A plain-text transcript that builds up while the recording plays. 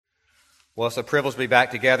Well, it's a privilege to be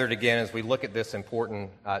back together again as we look at this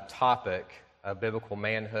important topic of biblical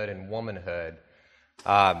manhood and womanhood.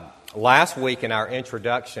 Last week in our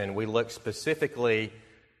introduction, we looked specifically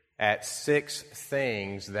at 6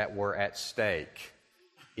 things that were at stake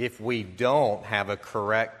if we don't have a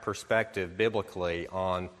correct perspective biblically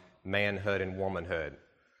on manhood and womanhood.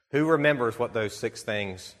 Who remembers what those 6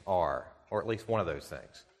 things are, or at least one of those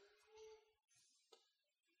things?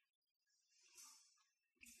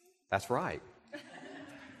 That's right.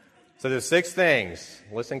 So there's 6 things.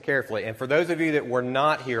 Listen carefully. And for those of you that were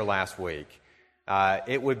not here last week,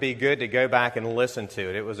 it would be good to go back and listen to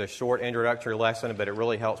it. It was a short introductory lesson, but it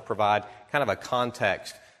really helps provide kind of a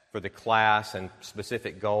context for the class and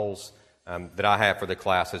specific goals that I have for the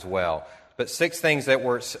class as well. But 6 things that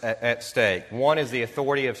were at stake. One is the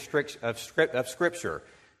authority of Scripture.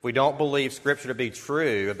 If we don't believe Scripture to be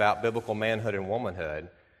true about biblical manhood and womanhood,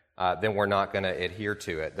 then we're not going to adhere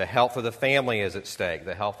to it. The health of the family is at stake,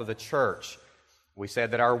 the health of the church. We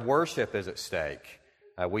said that our worship is at stake.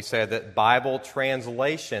 We said that Bible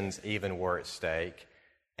translations even were at stake.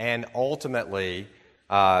 And ultimately,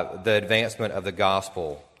 the advancement of the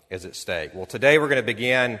gospel is at stake. Well, today we're going to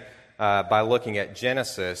begin by looking at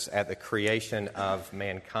Genesis, at the creation of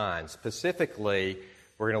mankind. Specifically,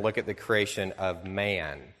 we're going to look at the creation of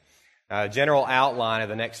man. General outline of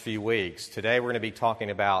the next few weeks. Today we're going to be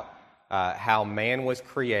talking about how man was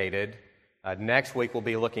created. Next week we'll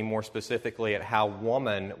be looking more specifically at how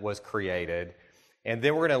woman was created. And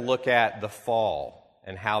then we're going to look at the fall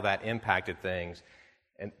and how that impacted things.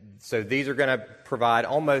 And so these are going to provide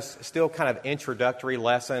almost still kind of introductory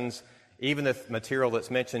lessons. Even the material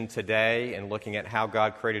that's mentioned today and looking at how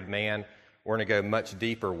God created man, we're going to go much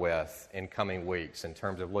deeper with in coming weeks in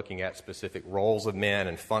terms of looking at specific roles of men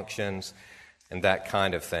and functions and that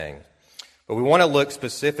kind of thing. But we want to look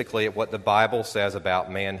specifically at what the Bible says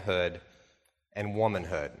about manhood and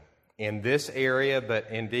womanhood. In this area, but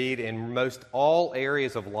indeed in most all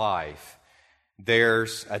areas of life,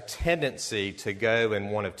 there's a tendency to go in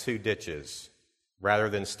one of 2 ditches rather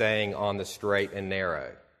than staying on the straight and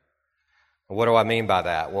narrow. What do I mean by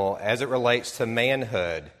that? Well, as it relates to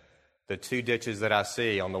manhood, the 2 ditches that I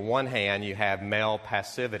see, on the one hand, you have male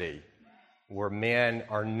passivity, where men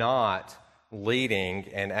are not leading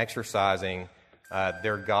and exercising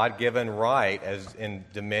their God-given right as in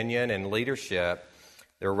dominion and leadership.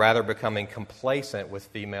 They're rather becoming complacent with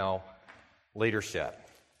female leadership.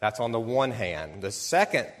 That's on the one hand. The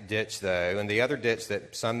second ditch, though, and the other ditch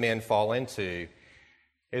that some men fall into,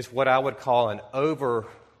 is what I would call an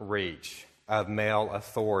overreach of male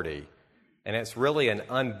authority. And it's really an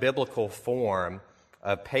unbiblical form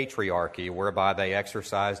of patriarchy whereby they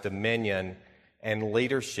exercise dominion and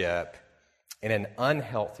leadership in an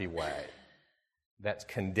unhealthy way that's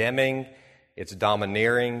condemning, it's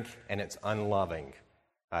domineering, and it's unloving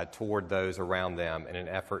toward those around them in an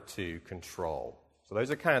effort to control. So those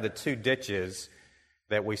are kind of the 2 ditches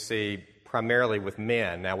that we see primarily with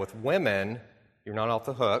men. Now with women, you're not off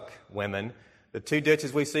the hook, women. The 2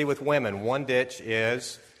 ditches we see with women, one ditch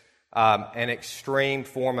is an extreme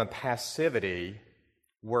form of passivity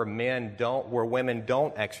where women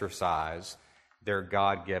don't exercise their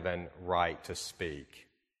God-given right to speak.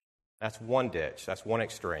 That's one ditch. That's one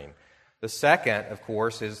extreme. The second, of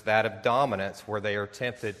course, is that of dominance, where they are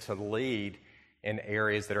tempted to lead in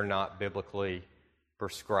areas that are not biblically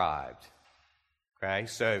prescribed. Okay,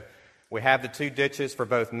 so we have the 2 ditches for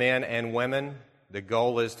both men and women. The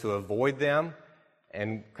goal is to avoid them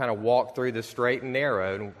and kind of walk through the straight and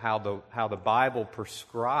narrow and how the Bible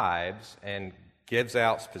prescribes and gives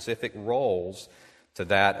out specific roles to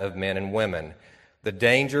that of men and women. The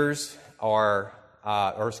ditches are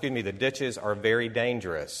very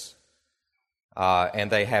dangerous, and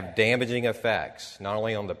they have damaging effects, not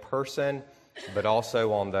only on the person, but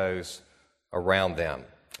also on those around them.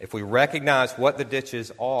 If we recognize what the ditches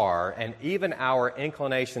are, and even our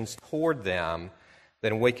inclinations toward them,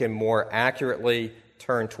 then we can more accurately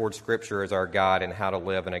turn toward Scripture as our guide and how to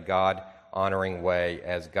live in a God-honoring way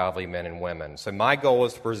as godly men and women. So my goal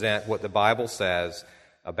is to present what the Bible says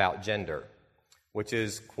about gender, which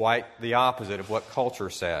is quite the opposite of what culture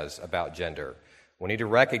says about gender. We need to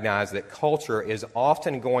recognize that culture is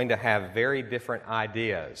often going to have very different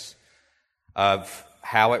ideas of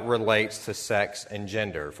how it relates to sex and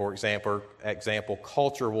gender. For example,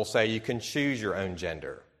 culture will say you can choose your own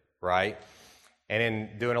gender, right? And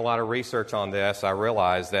in doing a lot of research on this, I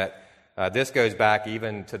realized that this goes back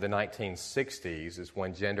even to the 1960s, is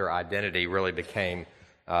when gender identity really became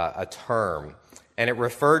a term. And it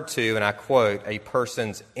referred to, and I quote, a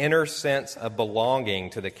person's inner sense of belonging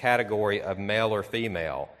to the category of male or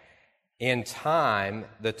female, In time,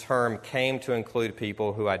 the term came to include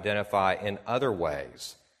people who identify in other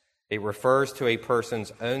ways. It refers to a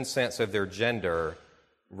person's own sense of their gender,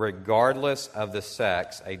 regardless of the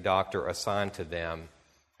sex a doctor assigned to them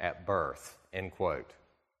at birth, end quote.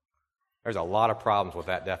 There's a lot of problems with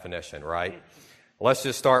that definition, right? Let's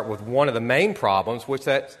just start with one of the main problems, which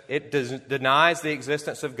that it denies the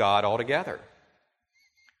existence of God altogether.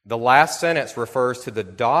 The last sentence refers to the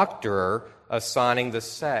doctor assigning the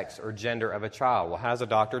sex or gender of a child. Well, how does a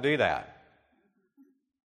doctor do that?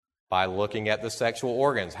 By looking at the sexual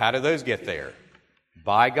organs. How do those get there?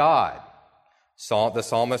 By God. The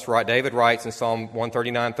psalmist David writes in Psalm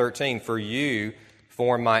 139:13, "For you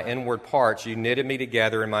formed my inward parts, you knitted me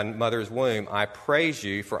together in my mother's womb. I praise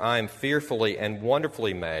you, for I am fearfully and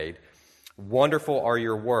wonderfully made. Wonderful are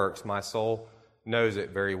your works, my soul knows it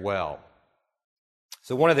very well."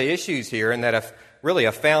 So one of the issues here, and that really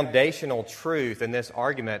a foundational truth in this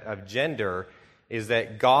argument of gender, is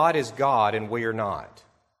that God is God and we are not.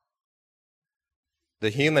 The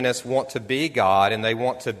humanists want to be God, and they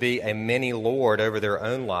want to be a mini Lord over their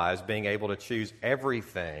own lives, being able to choose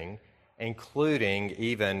everything, including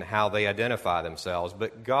even how they identify themselves.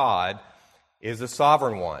 But God is the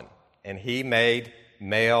sovereign one, and He made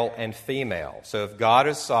male and female. So if God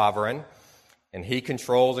is sovereign, and He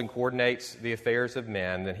controls and coordinates the affairs of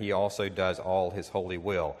men, then He also does all His holy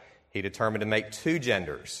will. He determined to make two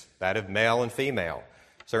genders, that of male and female.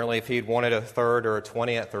 Certainly if He'd wanted a third or a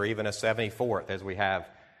 20th or even a 74th, as we have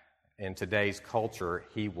in today's culture,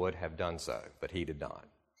 He would have done so, but He did not.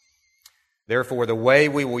 Therefore, the way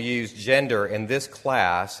we will use gender in this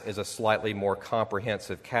class is a slightly more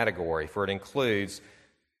comprehensive category, for it includes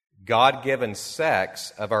God-given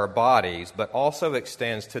sex of our bodies, but also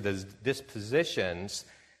extends to the dispositions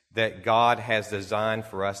that God has designed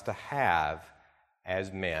for us to have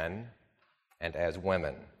as men and as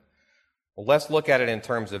women. Well, let's look at it in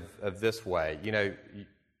terms of this way. You know,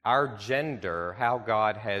 our gender, how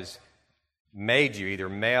God has made you, either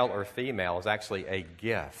male or female, is actually a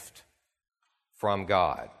gift from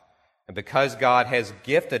God. And because God has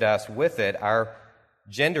gifted us with it, our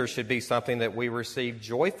gender should be something that we receive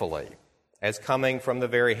joyfully as coming from the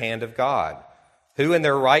very hand of God. Who in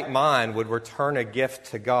their right mind would return a gift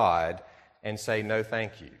to God and say, "No,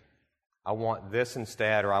 thank you. I want this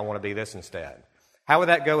instead," or "I want to be this instead"? How would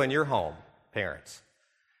that go in your home, parents?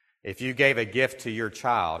 If you gave a gift to your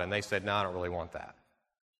child and they said, "No, I don't really want that.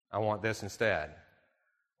 I want this instead."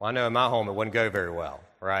 Well, I know in my home it wouldn't go very well,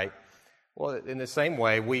 right? Well, in the same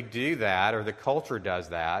way, we do that, or the culture does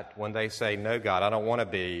that, when they say, "No, God, I don't want to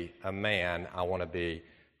be a man, I want to be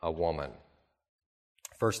a woman."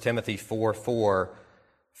 1 Timothy 4:4,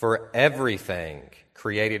 "For everything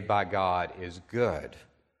created by God is good,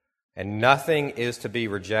 and nothing is to be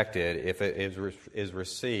rejected if it is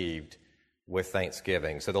received with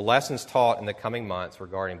thanksgiving." So the lessons taught in the coming months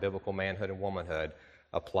regarding biblical manhood and womanhood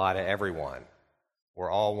apply to everyone. We're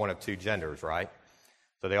all one of two genders, right?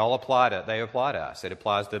 So they apply to us. It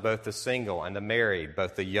applies to both the single and the married,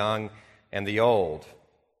 both the young and the old.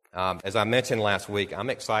 As I mentioned last week,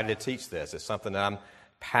 I'm excited to teach this. It's something that I'm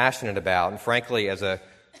passionate about. And frankly, as a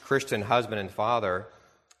Christian husband and father,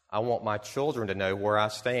 I want my children to know where I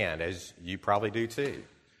stand, as you probably do too.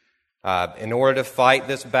 In order to fight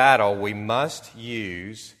this battle, we must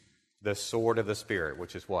use the sword of the Spirit,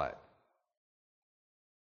 which is what?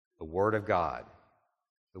 The Word of God.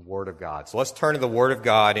 The Word of God. So let's turn to the Word of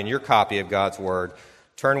God in your copy of God's Word.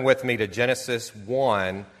 Turn with me to Genesis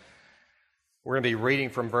 1. We're going to be reading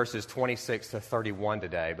from verses 26 to 31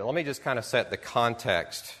 today, but let me just kind of set the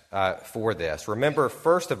context for this. Remember,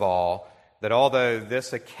 first of all, that although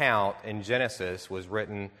this account in Genesis was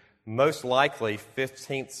written most likely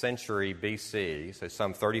 15th century BC, so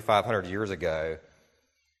some 3,500 years ago,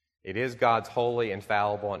 it is God's holy,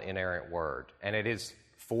 infallible, and inerrant Word, and it is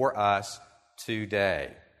for us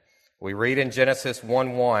today. We read in Genesis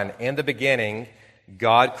 1:1, "In the beginning,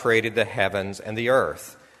 God created the heavens and the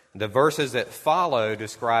earth." The verses that follow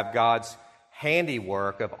describe God's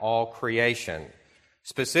handiwork of all creation.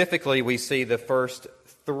 Specifically, we see the first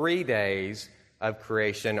 3 days of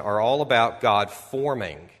creation are all about God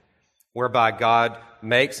forming, whereby God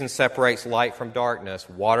makes and separates light from darkness,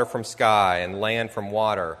 water from sky, and land from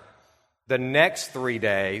water. The next 3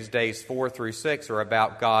 days, days 4 through 6, are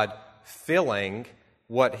about God filling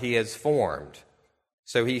what He has formed.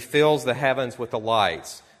 So He fills the heavens with the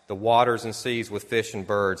lights, the waters and seas with fish and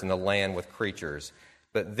birds, and the land with creatures.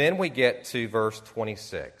 But then we get to verse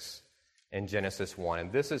 26 in Genesis 1,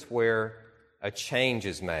 and this is where a change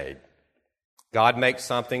is made. God makes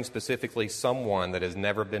something, specifically someone, that has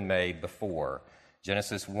never been made before.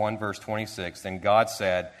 Genesis 1, verse 26, "Then God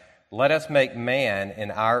said, let us make man in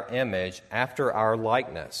our image after our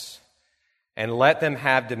likeness, and let them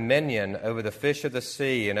have dominion over the fish of the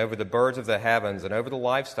sea, and over the birds of the heavens, and over the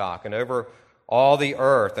livestock, and over all the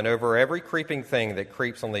earth, and over every creeping thing that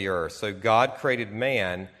creeps on the earth. So God created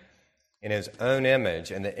man in his own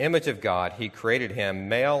image. In the image of God he created him,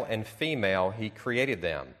 male and female he created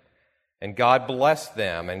them. And God blessed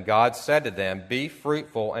them, and God said to them, Be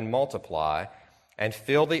fruitful and multiply, and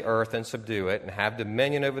fill the earth and subdue it, and have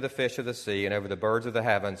dominion over the fish of the sea, and over the birds of the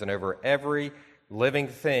heavens, and over every living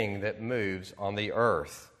thing that moves on the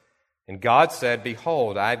earth. And God said,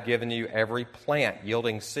 Behold, I have given you every plant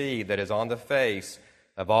yielding seed that is on the face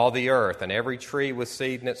of all the earth, and every tree with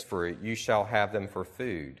seed in its fruit. You shall have them for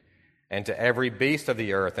food. And to every beast of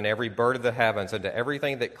the earth, and every bird of the heavens, and to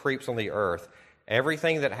everything that creeps on the earth,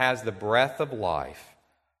 everything that has the breath of life,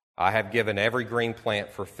 I have given every green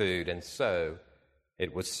plant for food. And so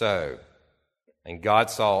it was so. And God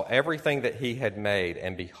saw everything that he had made,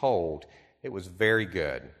 and behold, it was very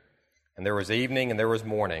good. And there was evening and there was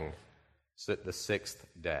morning, the sixth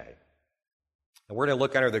day. And we're going to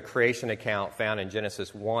look under the creation account found in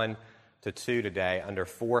Genesis 1 to 2 today under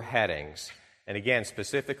 4 headings. And again,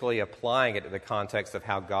 specifically applying it to the context of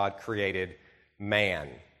how God created man.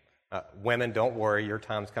 Women, don't worry, your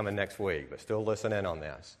time's coming next week, but still listen in on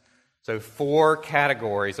this. So 4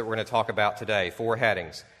 categories that we're going to talk about today, 4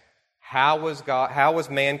 headings. How was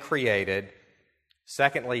man created?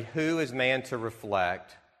 Secondly, who is man to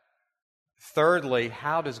reflect? Thirdly,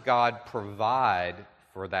 how does God provide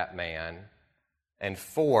for that man? And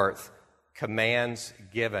fourth, commands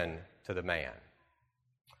given to the man.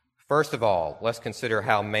 First of all, let's consider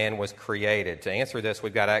how man was created. To answer this,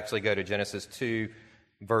 we've got to actually go to Genesis 2,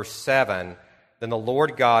 verse 7. Then the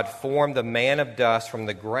Lord God formed the man of dust from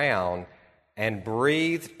the ground and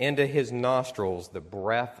breathed into his nostrils the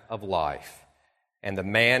breath of life, and the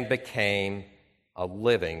man became a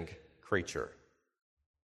living creature.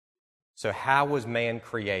 So how was man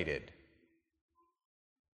created?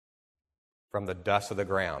 From the dust of the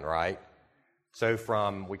ground, right? So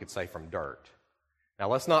we could say from dirt. Now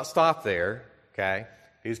let's not stop there, okay?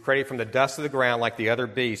 He was created from the dust of the ground like the other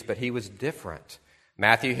beasts, but he was different.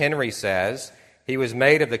 Matthew Henry says, he was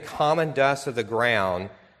made of the common dust of the ground,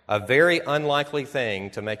 a very unlikely thing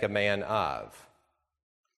to make a man of.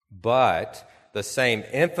 But the same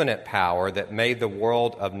infinite power that made the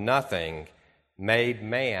world of nothing made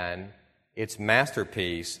man its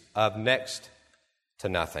masterpiece of next to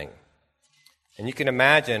nothing. And you can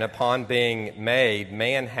imagine, upon being made,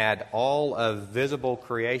 man had all of visible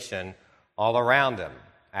creation all around him.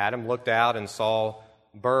 Adam looked out and saw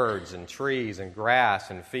birds and trees and grass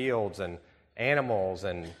and fields and animals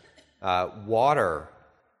and water.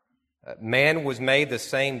 Man was made the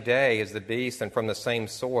same day as the beast and from the same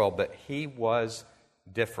soil, but he was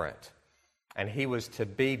different. And he was to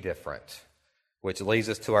be different, which leads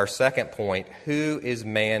us to our second point. Who is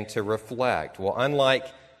man to reflect? Well, unlike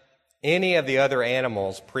any of the other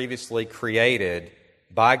animals previously created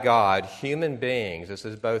by God, human beings, this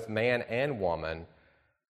is both man and woman,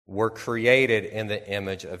 were created in the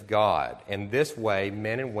image of God. In this way,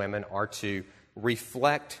 men and women are to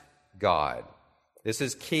reflect God. This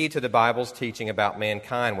is key to the Bible's teaching about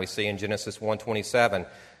mankind. We see in Genesis 1:27,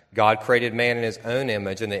 God created man in his own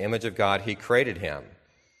image. In the image of God, he created him.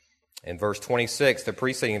 In verse 26, the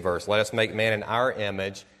preceding verse, let us make man in our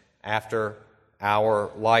image after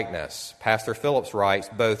our likeness. Pastor Phillips writes,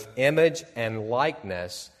 both image and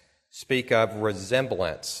likeness speak of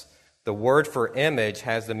resemblance. The word for image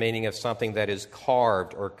has the meaning of something that is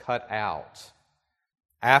carved or cut out.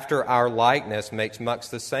 After our likeness makes much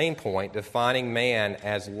the same point, defining man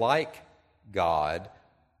as like God,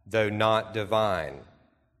 though not divine.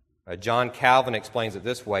 John Calvin explains it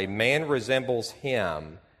this way, man resembles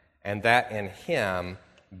him, and that in him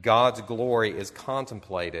God's glory is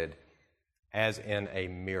contemplated as in a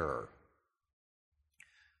mirror.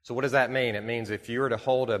 So what does that mean? It means if you were to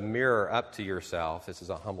hold a mirror up to yourself, this is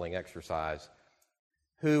a humbling exercise,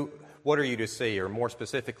 what are you to see? Or more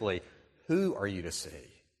specifically, who are you to see?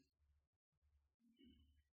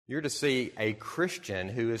 You're to see a Christian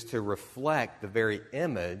who is to reflect the very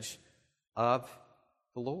image of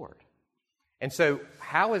the Lord. And so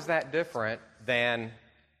how is that different than,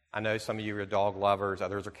 I know some of you are dog lovers,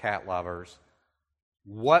 others are cat lovers.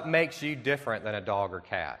 What makes you different than a dog or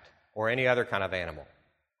cat or any other kind of animal?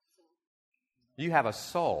 You have a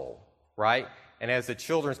soul, right? And as the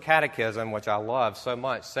Children's Catechism, which I love so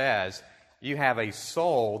much, says, you have a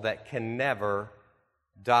soul that can never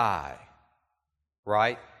die,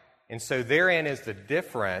 right? And so therein is the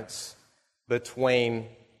difference between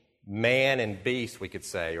man and beast, we could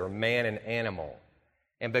say, or man and animal.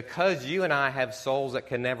 And because you and I have souls that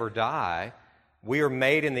can never die, we are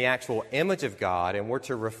made in the actual image of God, and we're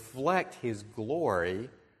to reflect His glory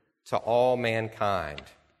to all mankind.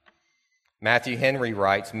 Matthew Henry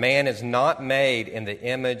writes, "Man is not made in the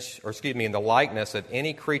in the likeness of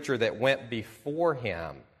any creature that went before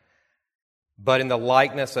him, but in the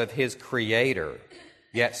likeness of his Creator.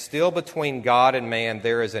 Yet still between God and man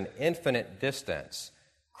there is an infinite distance.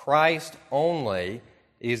 Christ only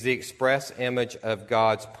is the express image of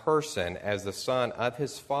God's person as the Son of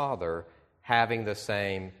His Father, having the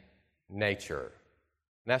same nature."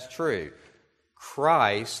 And that's true.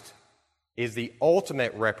 Christ is the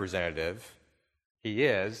ultimate representative. He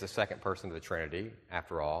is the second person of the Trinity,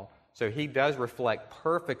 after all. So He does reflect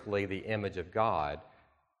perfectly the image of God.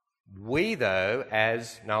 We, though,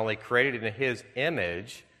 as not only created in His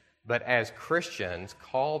image, but as Christians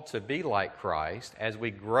called to be like Christ, as we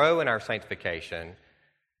grow in our sanctification,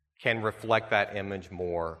 can reflect that image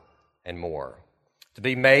more and more. To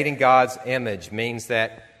be made in God's image means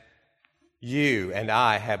that you and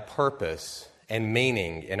I have purpose and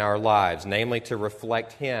meaning in our lives, namely to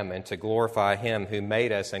reflect Him and to glorify Him who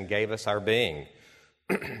made us and gave us our being.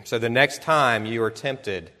 So the next time you are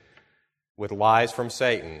tempted with lies from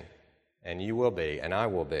Satan, and you will be, and I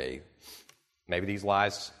will be, maybe these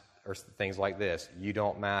lies are things like this: you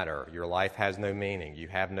don't matter, your life has no meaning, you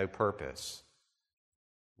have no purpose.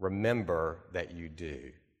 Remember that you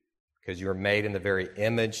do, because you are made in the very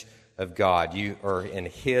image of God. You are in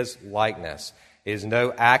His likeness. It is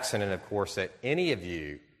no accident, of course, that any of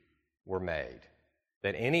you were made,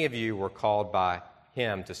 that any of you were called by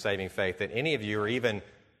Him to saving faith, that any of you are even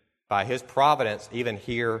by His providence even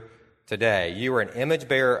here today. You are an image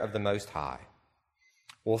bearer of the Most High.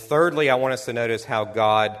 Well, thirdly, I want us to notice how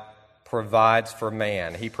God provides for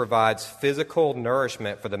man. He provides physical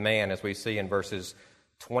nourishment for the man, as we see in verses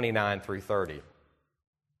 29 through 30.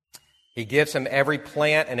 He gives him every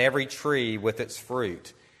plant and every tree with its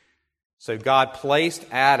fruit. So God placed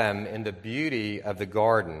Adam in the beauty of the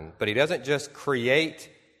garden, but He doesn't just create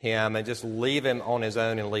him and just leave him on his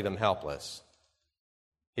own and leave him helpless.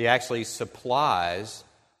 He actually supplies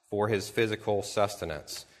for his physical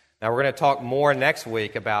sustenance. Now, we're going to talk more next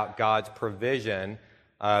week about God's provision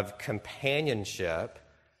of companionship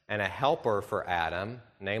and a helper for Adam,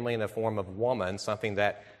 namely in the form of woman, something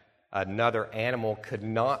that another animal could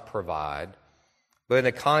not provide. But in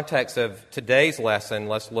the context of today's lesson,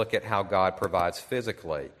 let's look at how God provides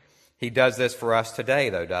physically. He does this for us today,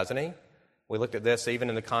 though, doesn't He? We looked at this even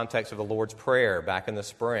in the context of the Lord's Prayer back in the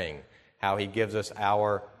spring, how He gives us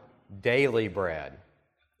our daily bread.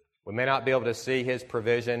 We may not be able to see His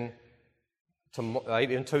provision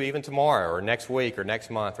even tomorrow or next week or next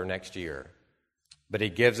month or next year, but He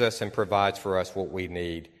gives us and provides for us what we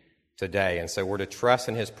need today. And so we're to trust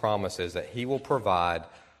in His promises that He will provide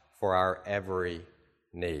for our every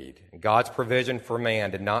need. God's provision for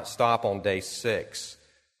man did not stop on day 6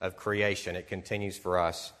 of creation. It continues for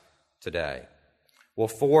us today. Well,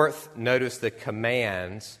 fourth, notice the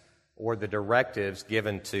commands or the directives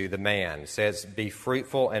given to the man. It says, "Be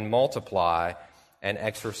fruitful and multiply and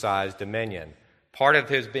exercise dominion." Part of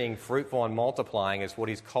his being fruitful and multiplying is what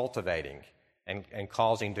he's cultivating and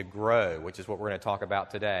causing to grow, which is what we're going to talk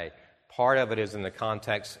about today. Part of it is in the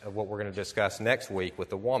context of what we're going to discuss next week with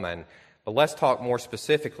the woman. But let's talk more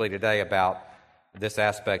specifically today about this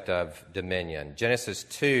aspect of dominion. Genesis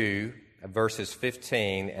 2, verses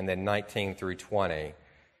 15 and then 19 through 20.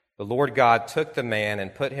 The Lord God took the man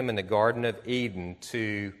and put him in the Garden of Eden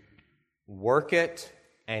to work it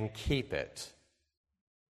and keep it.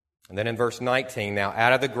 And then in verse 19, "Now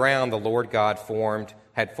out of the ground the Lord God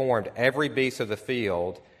had formed every beast of the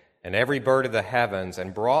field and every bird of the heavens,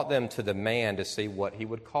 and brought them to the man to see what he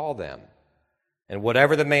would call them. And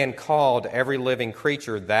whatever the man called every living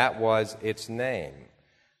creature, that was its name.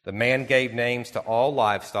 The man gave names to all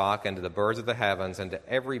livestock and to the birds of the heavens and to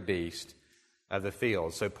every beast of the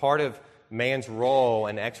field." So part of man's role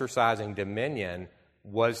in exercising dominion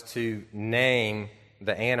was to name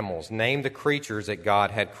the animals, name the creatures that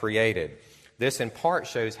God had created. This in part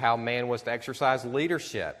shows how man was to exercise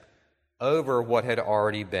leadership over what had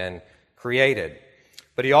already been created.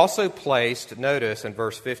 But he also placed, notice in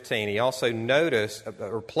verse 15, he also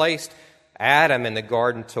placed Adam in the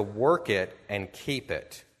garden to work it and keep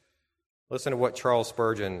it. Listen to what Charles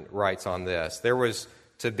Spurgeon writes on this. There was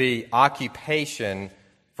to be occupation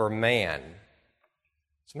for man.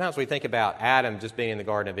 Sometimes we think about Adam just being in the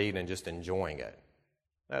Garden of Eden and just enjoying it.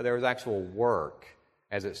 No, there was actual work,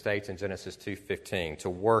 as it states in Genesis 2:15, to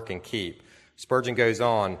work and keep. Spurgeon goes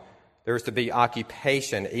on, "There is to be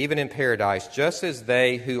occupation, even in paradise, just as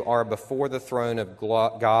they who are before the throne of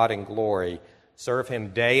God in glory serve him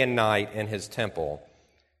day and night in his temple.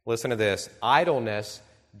 Listen to this. Idleness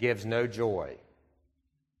gives no joy,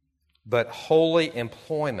 but holy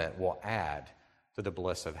employment will add to the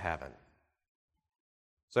bliss of heaven.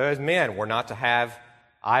 So as men, we're not to have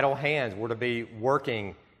idle hands. We're to be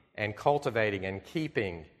working and cultivating and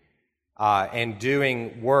keeping and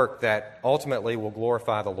doing work that ultimately will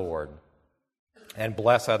glorify the Lord and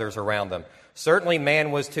bless others around them. Certainly man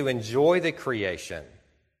was to enjoy the creation.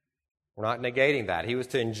 We're not negating that. He was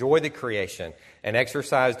to enjoy the creation and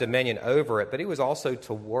exercise dominion over it, but he was also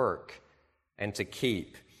to work and to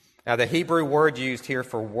keep. Now, the Hebrew word used here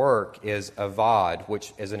for work is avad,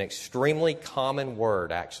 which is an extremely common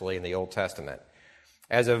word, actually, in the Old Testament.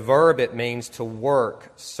 As a verb, it means to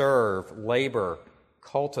work, serve, labor,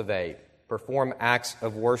 cultivate, perform acts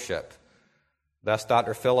of worship. Thus,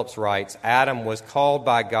 Dr. Phillips writes, Adam was called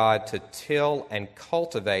by God to till and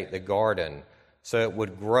cultivate the garden so it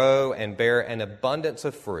would grow and bear an abundance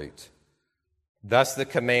of fruit. Thus, the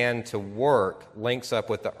command to work links up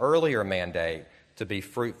with the earlier mandate to be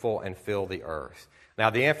fruitful and fill the earth. Now,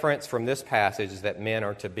 the inference from this passage is that men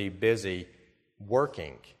are to be busy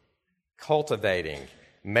working, cultivating,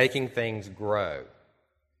 making things grow.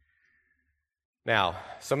 Now,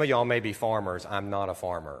 some of y'all may be farmers. I'm not a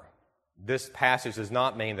farmer. This passage does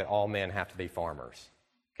not mean that all men have to be farmers,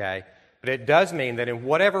 okay? But it does mean that in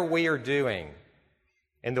whatever we are doing,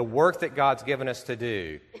 in the work that God's given us to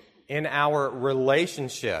do, in our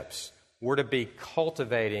relationships, we're to be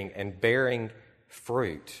cultivating and bearing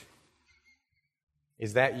fruit.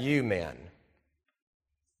 Is that you, men?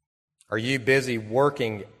 Are you busy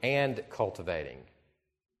working and cultivating?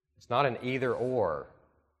 It's not an either or.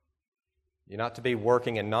 You're not to be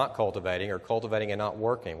working and not cultivating, or cultivating and not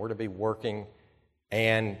working. We're to be working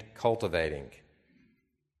and cultivating.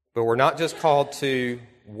 But we're not just called to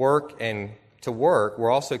work and to work,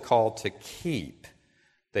 we're also called to keep.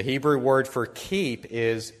 The Hebrew word for keep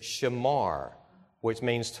is shamar, which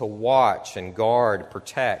means to watch and guard,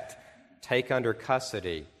 protect, take under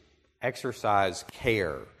custody, exercise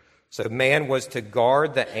care. So man was to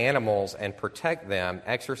guard the animals and protect them,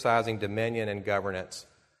 exercising dominion and governance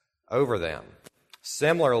over them.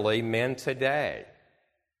 Similarly, men today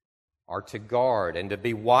are to guard and to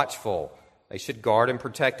be watchful. They should guard and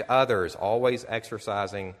protect others, always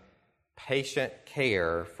exercising patient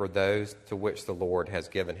care for those to which the Lord has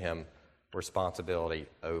given him responsibility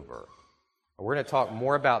over. We're going to talk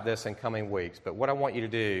more about this in coming weeks, but what I want you to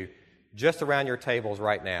do, just around your tables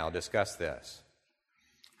right now, discuss this.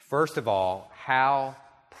 First of all, how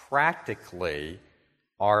practically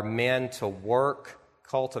are men to work,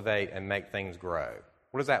 cultivate, and make things grow?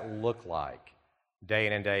 What does that look like day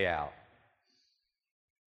in and day out?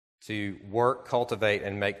 To work, cultivate,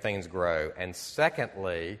 and make things grow. And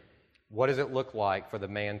secondly, what does it look like for the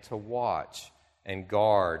man to watch and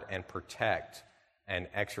guard and protect and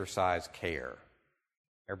exercise care?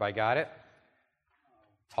 Everybody got it?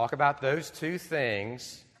 Talk about those two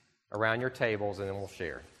things around your tables, and then we'll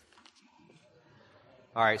share.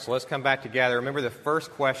 All right, so let's come back together. Remember, the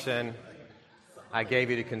first question I gave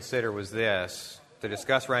you to consider was this, to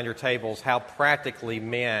discuss around your tables how practically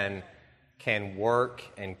men can work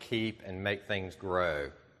and keep and make things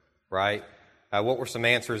grow, right? What were some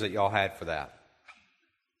answers that y'all had for that?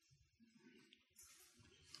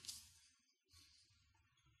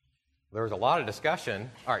 There was a lot of discussion.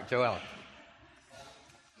 All right, Joe Allen.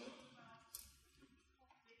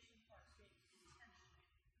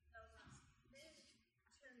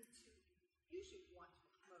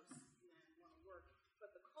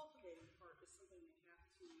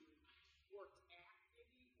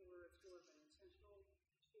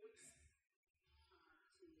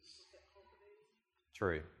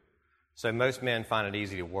 True. So most men find it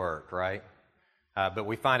easy to work, right? But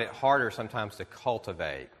we find it harder sometimes to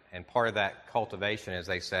cultivate. And part of that cultivation, as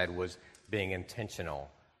they said, was being intentional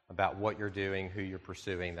about what you're doing, who you're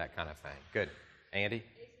pursuing, that kind of thing. Good. Andy?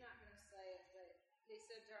 He's not going to say it, but he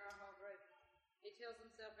said to our whole group, he tells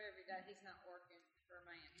himself every day he's not working for a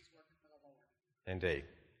man, he's working for the Lord. Indeed.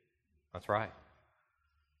 That's right.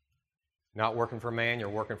 Not working for man, you're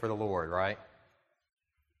working for the Lord, right?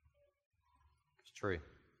 It's true.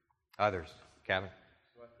 Others. Kevin?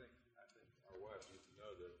 So I think our wives need to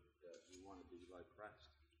know that we want to be like Christ,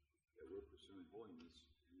 that we're pursuing holiness,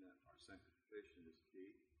 and that our sanctification is key,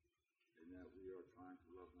 and that we are trying to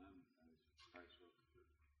love them as Christ loved the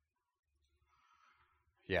church.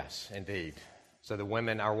 Yes, indeed. So the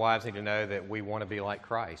women, our wives, need to know that we want to be like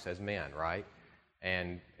Christ as men, right?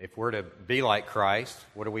 And if we're to be like Christ,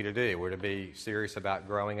 what are we to do? We're to be serious about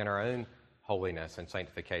growing in our own holiness and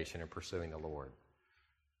sanctification and pursuing the Lord.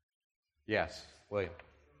 Yes, William. We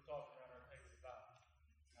were talking around our table about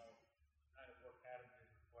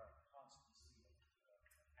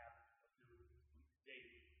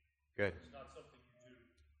Good. It's not something you do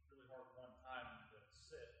really hard one time and then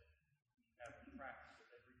sit. You have to practice it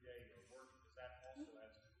every day or work, because that also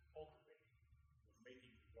adds to cultivating, making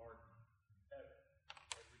the garden better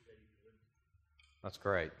every day you go into it. That's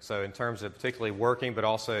great. So in terms of particularly working, but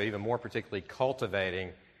also even more particularly cultivating,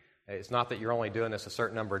 it's not that you're only doing this a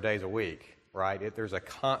certain number of days a week, right? There's a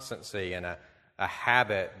constancy and a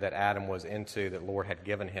habit that Adam was into that Lord had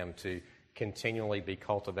given him to continually be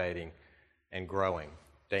cultivating and growing.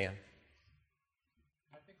 Dan?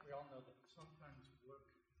 I think we all know that sometimes work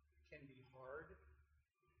can be hard,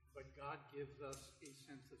 but God gives us a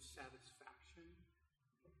sense of satisfaction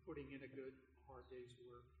of putting in a good, hard day's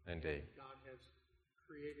work. Indeed. God has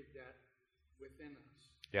created that within us.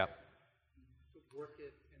 Yep. To work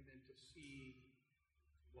it and then to see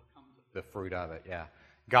what comes of it. The fruit of it, yeah.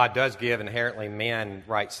 God does give inherently men,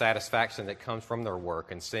 right, satisfaction that comes from their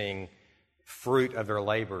work and seeing fruit of their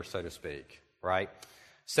labor, so to speak, right?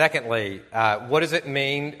 Secondly, what does it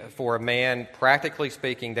mean for a man, practically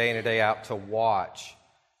speaking, day in and day out, to watch,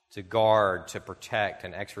 to guard, to protect,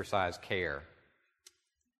 and exercise care?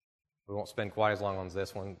 We won't spend quite as long on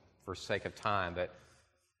this one for sake of time, but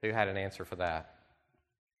who had an answer for that?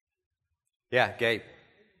 Yeah, Gabe.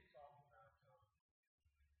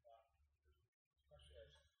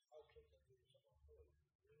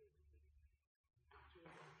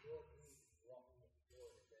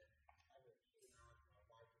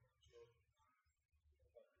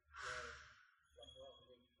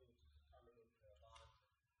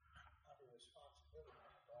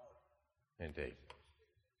 Indeed.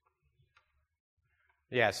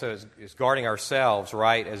 Yeah, so it's guarding ourselves,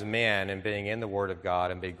 right, as men and being in the Word of God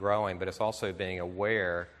and be growing, but it's also being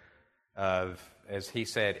aware of, as he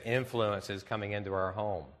said, influences coming into our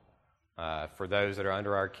home for those that are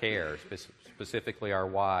under our care, specifically our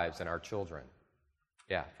wives and our children.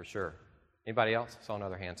 Yeah, for sure. Anybody else? I saw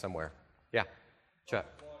another hand somewhere. Yeah, Chuck.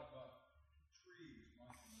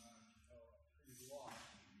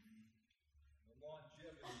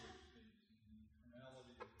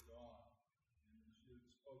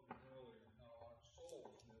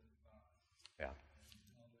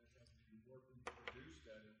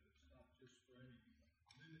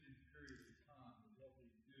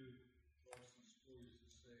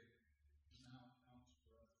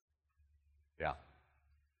 Yeah.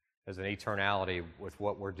 There's an eternality with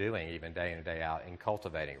what we're doing even day in and day out in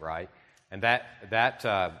cultivating, right? And that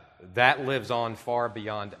lives on far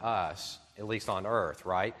beyond us, at least on earth,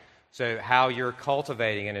 right? So how you're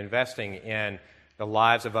cultivating and investing in the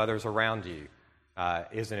lives of others around you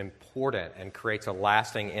is an important and creates a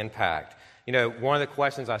lasting impact. You know, one of the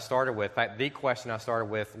questions I started with, in fact, the question I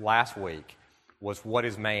started with last week was, what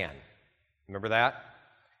is man? Remember that?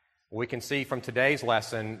 We can see from today's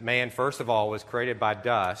lesson, man, first of all, was created by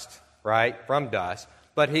dust, right? From dust.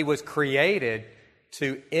 But he was created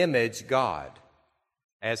to image God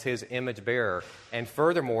as his image bearer. And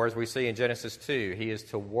furthermore, as we see in Genesis 2, he is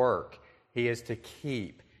to work, he is to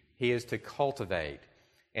keep, he is to cultivate.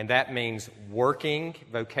 And that means working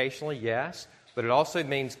vocationally, yes, but it also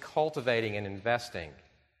means cultivating and investing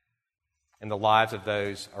in the lives of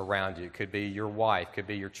those around you. It could be your wife, could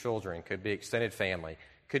be your children, could be extended family,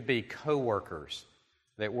 could be co-workers,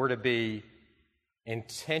 that we're to be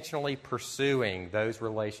intentionally pursuing those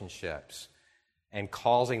relationships and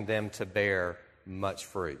causing them to bear much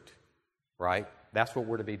fruit, right? That's what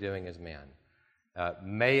we're to be doing as men.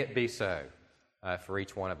 May it be so for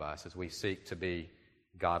each one of us as we seek to be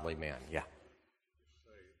godly men. Yeah.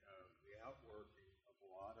 The outworking of a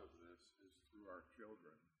lot of this is through our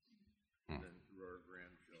children and then through our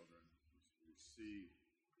grandchildren. We see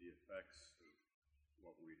the effects of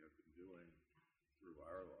what we have been doing through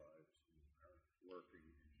our lives, our working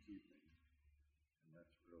and keeping. And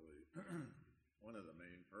that's really one of the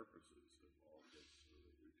main purposes of all this, so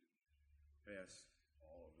that we can pass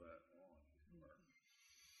all of that on to our.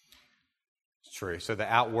 It's true. So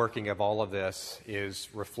the outworking of all of this is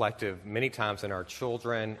reflective many times in our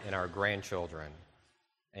children and our grandchildren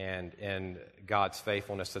and in God's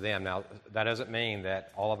faithfulness to them. Now, that doesn't mean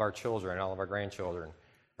that all of our children and all of our grandchildren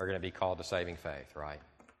are going to be called to saving faith, right?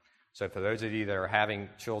 So for those of you that are having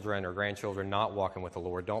children or grandchildren not walking with the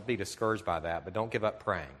Lord, don't be discouraged by that, but don't give up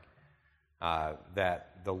praying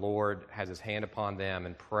that the Lord has his hand upon them,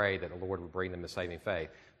 and pray that the Lord will bring them to saving faith.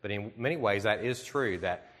 But in many ways, that is true,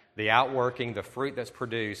 that the outworking, the fruit that's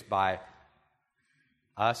produced by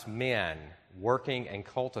us men working and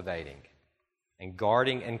cultivating and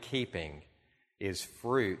guarding and keeping is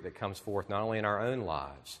fruit that comes forth not only in our own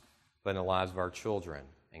lives, but in the lives of our children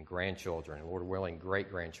and grandchildren, and Lord willing,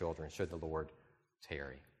 great-grandchildren, should the Lord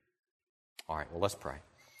tarry. All right, well, let's pray.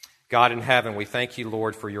 God in heaven, we thank you,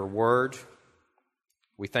 Lord, for your word.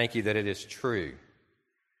 We thank you that it is true.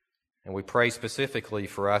 And we pray specifically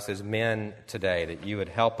for us as men today that you would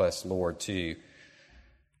help us, Lord, to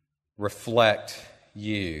reflect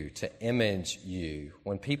you, to image you.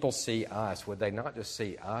 When people see us, would they not just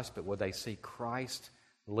see us, but would they see Christ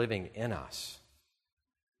living in us?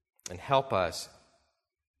 And help us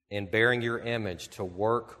in bearing your image to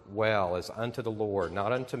work well as unto the Lord,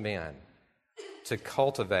 not unto men, to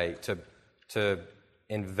cultivate, to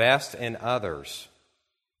invest in others,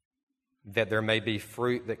 that there may be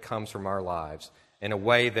fruit that comes from our lives in a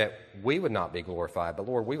way that we would not be glorified. But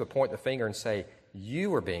Lord, we would point the finger and say,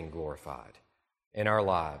 you are being glorified in our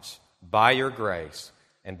lives by your grace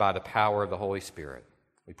and by the power of the Holy Spirit.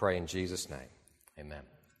 We pray in Jesus' name. Amen.